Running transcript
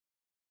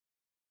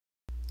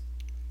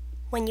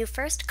When you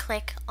first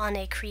click on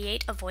a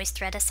Create a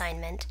VoiceThread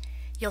assignment,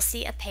 you'll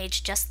see a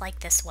page just like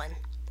this one.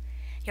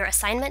 Your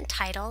assignment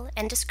title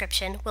and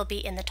description will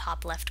be in the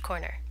top left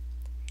corner.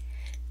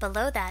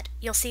 Below that,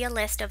 you'll see a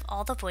list of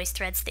all the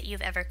VoiceThreads that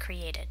you've ever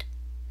created.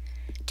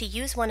 To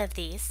use one of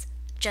these,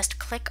 just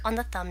click on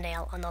the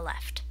thumbnail on the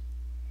left.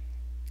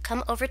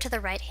 Come over to the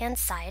right-hand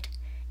side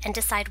and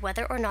decide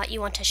whether or not you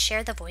want to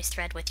share the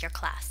VoiceThread with your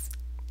class.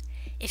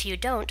 If you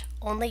don't,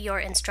 only your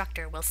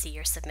instructor will see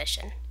your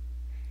submission.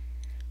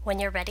 When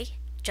you're ready,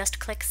 just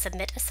click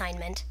Submit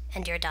Assignment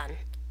and you're done.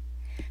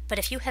 But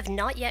if you have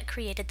not yet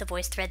created the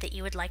VoiceThread that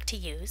you would like to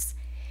use,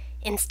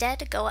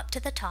 instead go up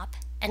to the top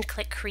and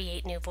click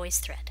Create New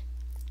VoiceThread.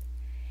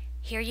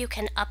 Here you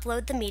can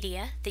upload the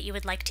media that you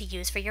would like to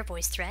use for your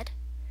VoiceThread,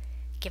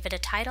 give it a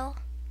title,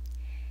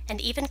 and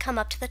even come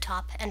up to the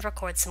top and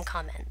record some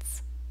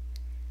comments.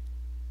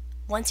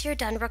 Once you're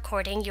done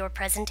recording your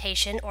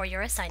presentation or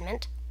your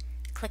assignment,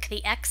 click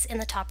the X in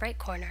the top right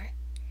corner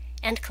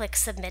and click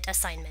Submit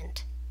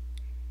Assignment.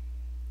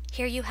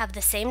 Here you have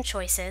the same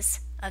choices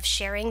of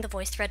sharing the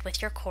VoiceThread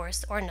with your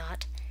course or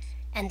not,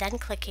 and then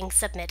clicking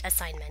Submit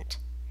Assignment.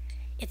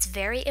 It's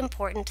very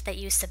important that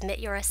you submit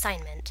your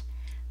assignment,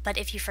 but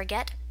if you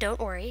forget, don't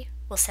worry,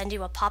 we'll send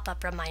you a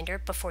pop-up reminder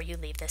before you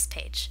leave this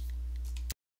page.